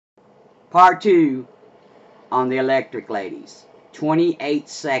Part 2 on the electric ladies. 28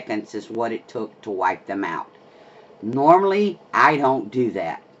 seconds is what it took to wipe them out. Normally, I don't do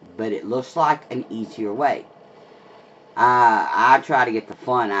that, but it looks like an easier way. I try to get the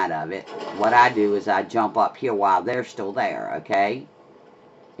fun out of it. What I do is I jump up here while they're still there, okay?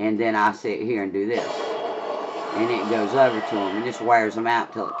 And then I sit here and do this. And it goes over to them and just wears them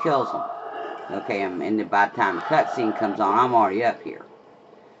out till it kills them. Okay, and then by the time the cutscene comes on, I'm already up here.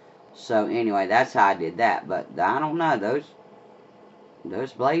 So anyway, that's how I did that. But I don't know,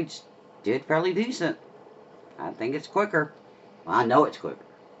 those blades did fairly decent. I think it's quicker. Well, I know it's quicker.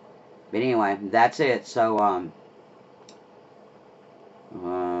 But anyway, that's it. So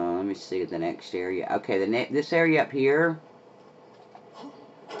let me see the next area. Okay, this area up here.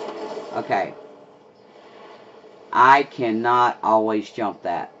 Okay. I cannot always jump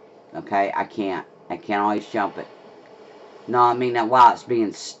that. Okay, I can't. I can't always jump it. No, I mean that while it's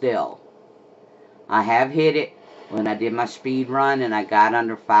being still. I have hit it when I did my speed run and I got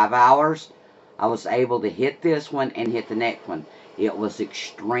under 5 hours. I was able to hit this one and hit the next one. It was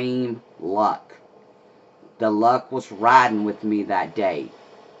extreme luck. The luck was riding with me that day.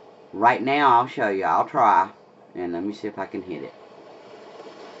 Right now, I'll show you. I'll try. And let me see if I can hit it.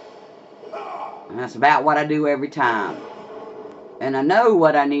 And that's about what I do every time. And I know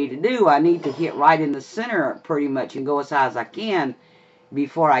what I need to do. I need to hit right in the center pretty much and go as high as I can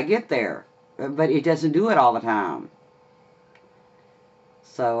before I get there. But it doesn't do it all the time.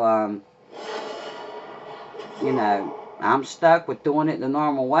 So, you know, I'm stuck with doing it the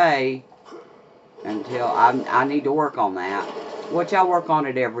normal way until I need to work on that. Which I work on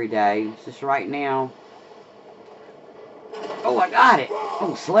it every day. It's just right now. Oh, I got it.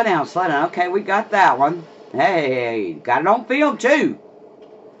 Oh, slow down, slow down. Okay, we got that one. Hey, got it on film too.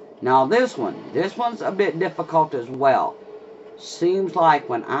 Now this one's a bit difficult as well. Seems like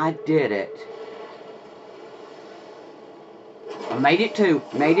when I did it, I made it too.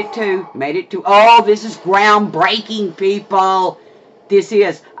 Oh, this is groundbreaking, people. This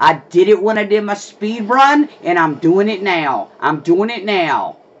is. I did it when I did my speed run, and I'm doing it now.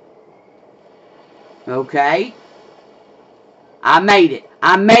 Okay. I made it.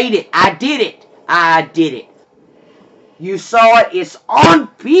 I did it. You saw it. It's on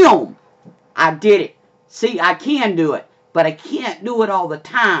film. I did it. See, I can do it, but I can't do it all the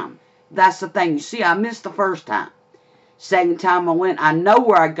time. That's the thing. You see, I missed the first time. Second time I went, I know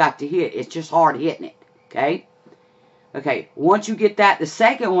where I got to hit. It's just hard hitting it. Okay? Okay, once you get that, the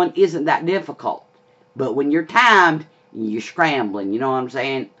second one isn't that difficult. But when you're timed, you're scrambling. You know what I'm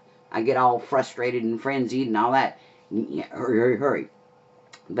saying? I get all frustrated and frenzied and all that. Yeah, hurry.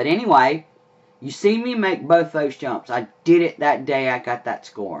 But anyway, you see me make both those jumps. I did it that day. I got that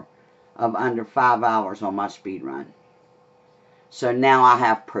score of under 5 hours on my speed run. So now I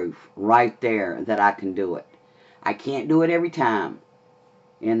have proof right there that I can do it. I can't do it every time.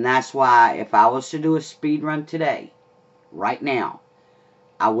 And that's why if I was to do a speed run today, right now,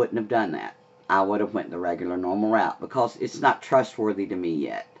 I wouldn't have done that. I would have went the regular normal route because it's not trustworthy to me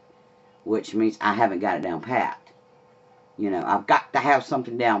yet. Which means I haven't got it down pat. You know, I've got to have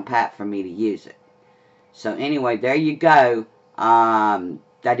something down pat for me to use it. So anyway, there you go. I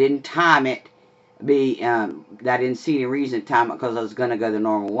didn't time it. I didn't see any reason to time it because I was going to go the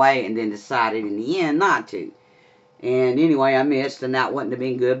normal way and then decided in the end not to. And anyway, I missed and that wouldn't have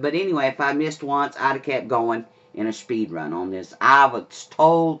been good. But anyway, if I missed once, I'd have kept going in a speed run on this. I was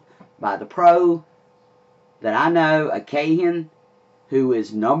told by the pro that I know, a Kahan, who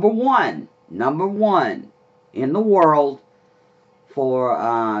is number one in the world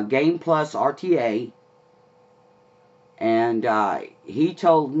for Game Plus RTA. And he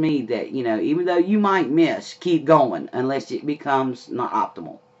told me that, you know, even though you might miss, keep going unless it becomes not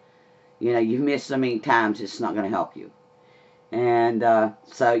optimal. You know, you've missed so many times, it's not going to help you. And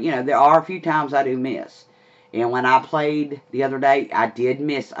so, you know, there are a few times I do miss. And when I played the other day, I did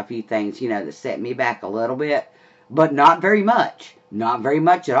miss a few things, you know, that set me back a little bit. But not very much. Not very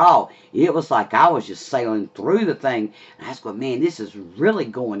much at all. It was like I was just sailing through the thing. And I was going, man, this is really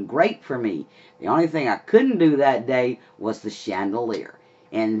going great for me. The only thing I couldn't do that day was the chandelier.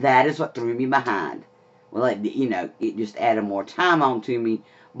 And that is what threw me behind. Well, you know, it just added more time on to me.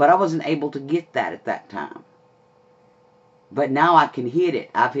 But I wasn't able to get that at that time. But now I can hit it.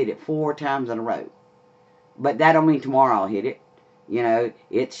 I've hit it 4 times in a row. But that don't mean tomorrow I'll hit it. You know,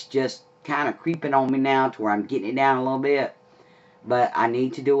 it's just kind of creeping on me now to where I'm getting it down a little bit. But I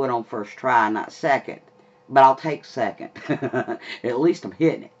need to do it on first try, not second. But I'll take second. At least I'm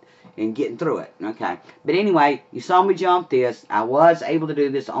hitting it and getting through it. Okay. But anyway, you saw me jump this. I was able to do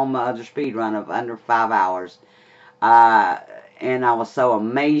this on my other speed run of under 5 hours. And I was so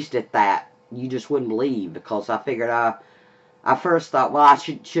amazed at that, you just wouldn't believe, because I figured I first thought, well, I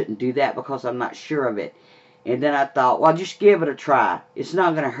shouldn't do that because I'm not sure of it. And then I thought, well, just give it a try. It's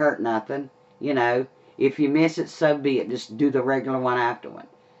not going to hurt nothing, you know. If you miss it, so be it. Just do the regular one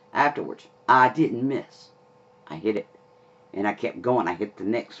afterwards. I didn't miss. I hit it. And I kept going. I hit the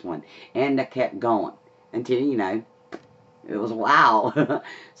next one. And I kept going. Until, you know, it was wow.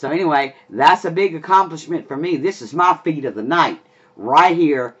 So anyway, that's a big accomplishment for me. This is my feat of the night. Right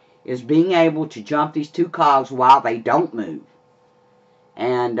here is being able to jump these two cogs while they don't move.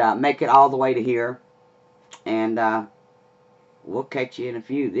 And make it all the way to here. And we'll catch you in a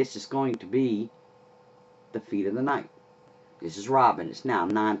few. This is going to be the feat of the night. This is Robin. It's now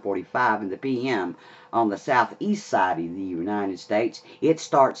 9:45 in the p.m. on the southeast side of the United States. It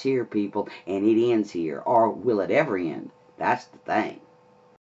starts here, people, and it ends here. Or will it ever end? That's the thing.